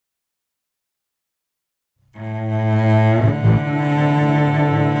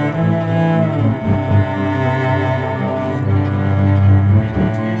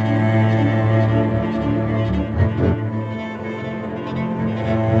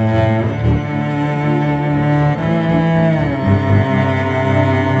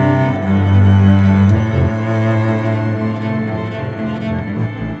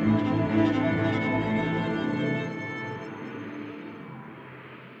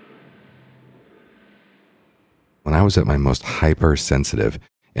I was at my most hypersensitive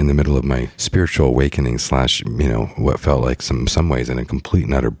in the middle of my spiritual awakening / what felt like some ways in a complete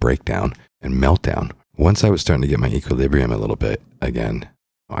and utter breakdown and meltdown. Once I was starting to get my equilibrium a little bit again,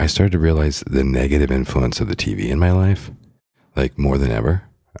 I started to realize the negative influence of the TV in my life, like more than ever.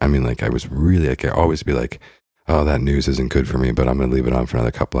 I mean, like I was really, like I always be like, oh, that news isn't good for me, but I'm going to leave it on for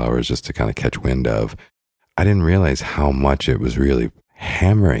another couple hours just to kind of catch wind of. I didn't realize how much it was really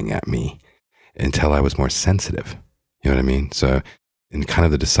hammering at me until I was more sensitive. You know what I mean? So in kind of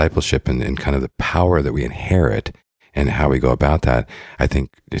the discipleship and kind of the power that we inherit and how we go about that, I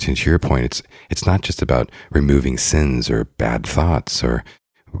think to your point, it's not just about removing sins or bad thoughts, or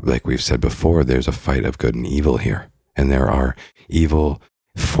like we've said before, there's a fight of good and evil here. And there are evil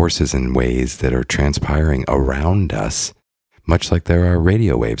forces and ways that are transpiring around us, much like there are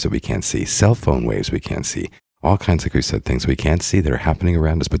radio waves that we can't see, cell phone waves we can't see, all kinds, like we said, things we can't see that are happening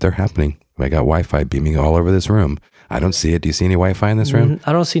around us, but they're happening. I got Wi-Fi beaming all over this room. I don't see it. Do you see any Wi-Fi in this room?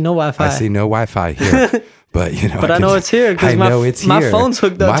 I don't see no Wi-Fi. I see no Wi-Fi here. But I know it's here because my phone's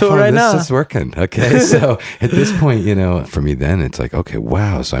hooked up to it right now. This is working. Okay. So at this point, for me then it's like, okay,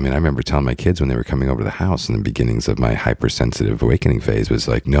 wow. So I mean, I remember telling my kids when they were coming over to the house in the beginnings of my hypersensitive awakening phase was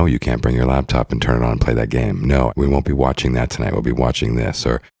like, no, you can't bring your laptop and turn it on and play that game. No, we won't be watching that tonight. We'll be watching this.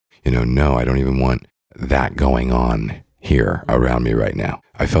 Or, no, I don't even want that going on here around me right now.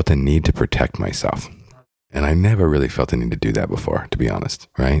 I felt a need to protect myself. And I never really felt a need to do that before, to be honest,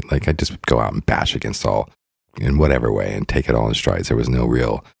 right? Like I just would go out and bash against all in whatever way and take it all in strides. There was no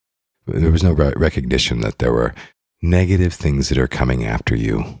recognition that there were negative things that are coming after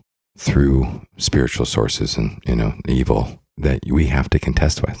you through spiritual sources and, evil that we have to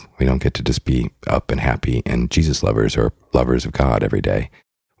contest with. We don't get to just be up and happy and Jesus lovers or lovers of God every day.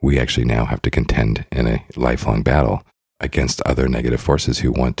 We actually now have to contend in a lifelong battle against other negative forces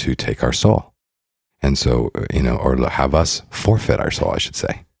who want to take our soul. And so, or have us forfeit our soul, I should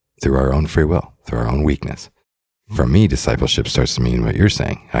say, through our own free will, through our own weakness. For me, discipleship starts to mean what you're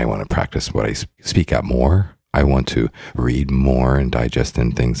saying. I want to practice what I speak out more. I want to read more and digest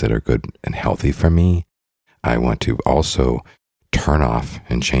in things that are good and healthy for me. I want to also turn off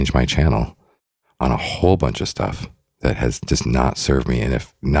and change my channel on a whole bunch of stuff that has just not served me. And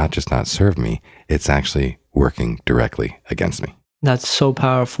if not just not served me, it's actually working directly against me. That's so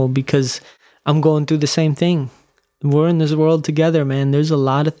powerful because I'm going through the same thing. We're in this world together, man. There's a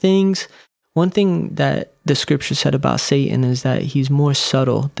lot of things. One thing that the scripture said about Satan is that he's more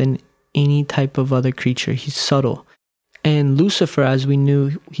subtle than any type of other creature. He's subtle. And Lucifer, as we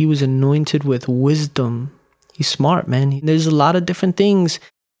knew, he was anointed with wisdom. He's smart, man. There's a lot of different things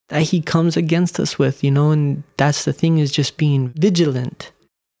that he comes against us with, and that's the thing, is just being vigilant,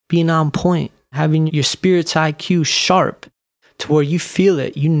 being on point, having your spirit's IQ sharp to where you feel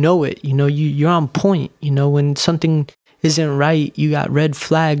it, you know it, you're on point. When something isn't right, you got red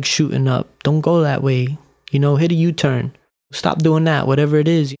flags shooting up. Don't go that way. Hit a U-turn. Stop doing that, whatever it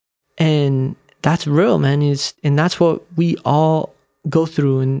is. And that's real, man. And that's what we all go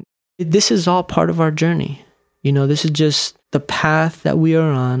through. And this is all part of our journey. This is just the path that we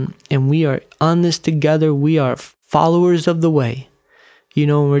are on, and we are on this together. We are followers of the way.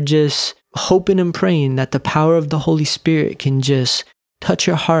 We're just hoping and praying that the power of the Holy Spirit can just touch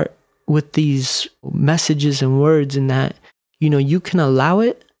your heart with these messages and words, and that, you can allow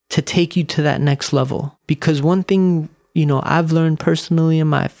it to take you to that next level. Because one thing, I've learned personally in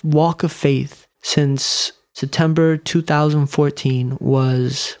my walk of faith since September 2014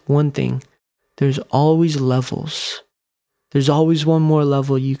 was one thing. There's always levels. There's always one more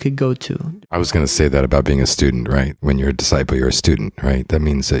level you could go to. I was going to say that about being a student, right? When you're a disciple, you're a student, right? That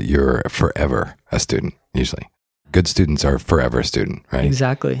means that you're forever a student, usually. Good students are forever a student, right?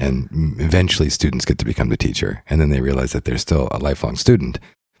 Exactly. And eventually students get to become the teacher. And then they realize that they're still a lifelong student,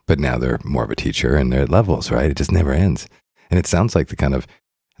 but now they're more of a teacher and they're at levels, right? It just never ends. And it sounds like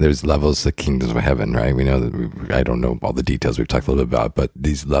there's levels of kingdoms of heaven, right? We know that I don't know all the details we've talked a little bit about, but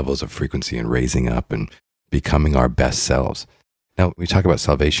these levels of frequency and raising up and becoming our best selves. Now, we talk about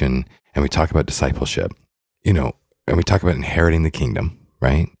salvation and we talk about discipleship, and we talk about inheriting the kingdom,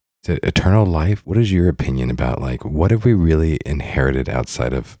 right? Eternal life. What is your opinion about what have we really inherited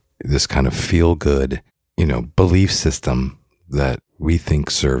outside of this kind of feel good, belief system that we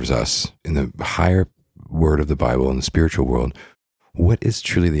think serves us in the higher word of the Bible in the spiritual world? What is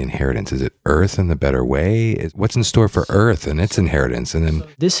truly the inheritance? Is it earth in the better way? What's in store for earth and its inheritance? And then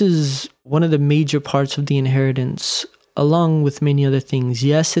this is one of the major parts of the inheritance, along with many other things.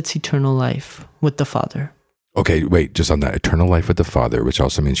 Yes, it's eternal life with the Father. Okay, wait, just on that, eternal life with the Father, which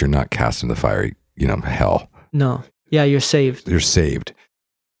also means you're not cast in the fire, hell. No. Yeah, you're saved. You're saved.